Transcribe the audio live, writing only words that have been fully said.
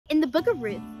In the book of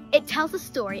Ruth, it tells the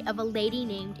story of a lady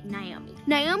named Naomi.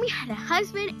 Naomi had a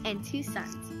husband and 2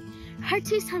 sons. Her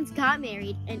 2 sons got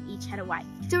married and each had a wife.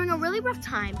 During a really rough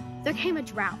time, there came a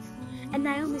drought, and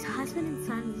Naomi's husband and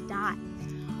sons died.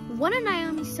 One of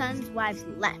Naomi's sons' wives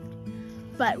left,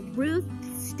 but Ruth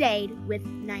stayed with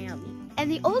Naomi. In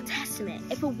the Old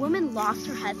Testament, if a woman lost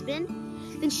her husband,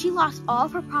 then she lost all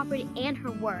of her property and her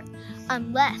worth,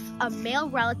 unless a male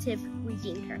relative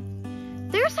redeemed her.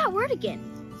 There's that word again,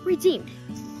 redeemed.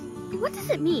 What does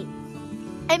it mean?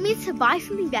 It means to buy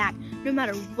something back no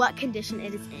matter what condition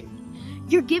it is in.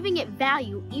 You're giving it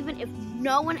value even if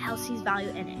no one else sees value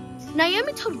in it.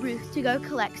 Naomi told Ruth to go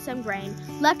collect some grain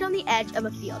left on the edge of a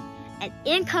field, and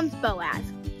in comes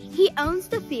Boaz. He owns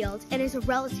the field and is a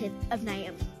relative of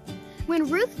Naomi. When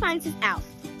Ruth finds this out,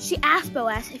 she asks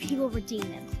Boaz if he will redeem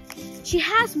them. She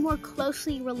has more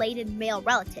closely related male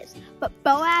relatives, but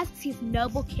Boaz sees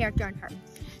noble character in her.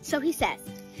 So he says,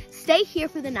 "Stay here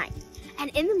for the night,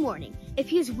 and in the morning, if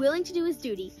he is willing to do his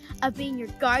duty of being your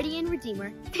guardian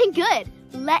redeemer, then good,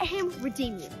 let him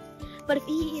redeem you. But if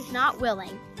he is not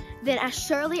willing, then as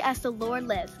surely as the Lord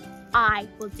lives, I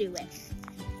will do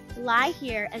it. Lie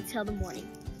here until the morning."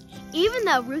 Even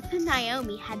though Ruth and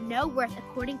Naomi had no worth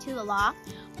according to the law,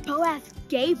 Boaz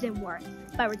gave them worth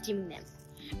by redeeming them.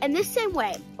 In this same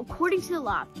way, according to the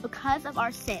law, because of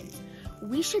our sins,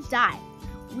 we should die.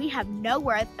 We have no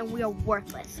worth and we are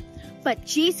worthless. But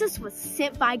Jesus was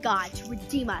sent by God to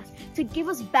redeem us, to give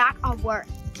us back our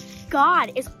worth.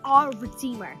 God is our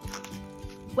Redeemer.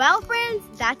 Well, friends,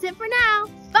 that's it for now.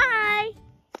 Bye!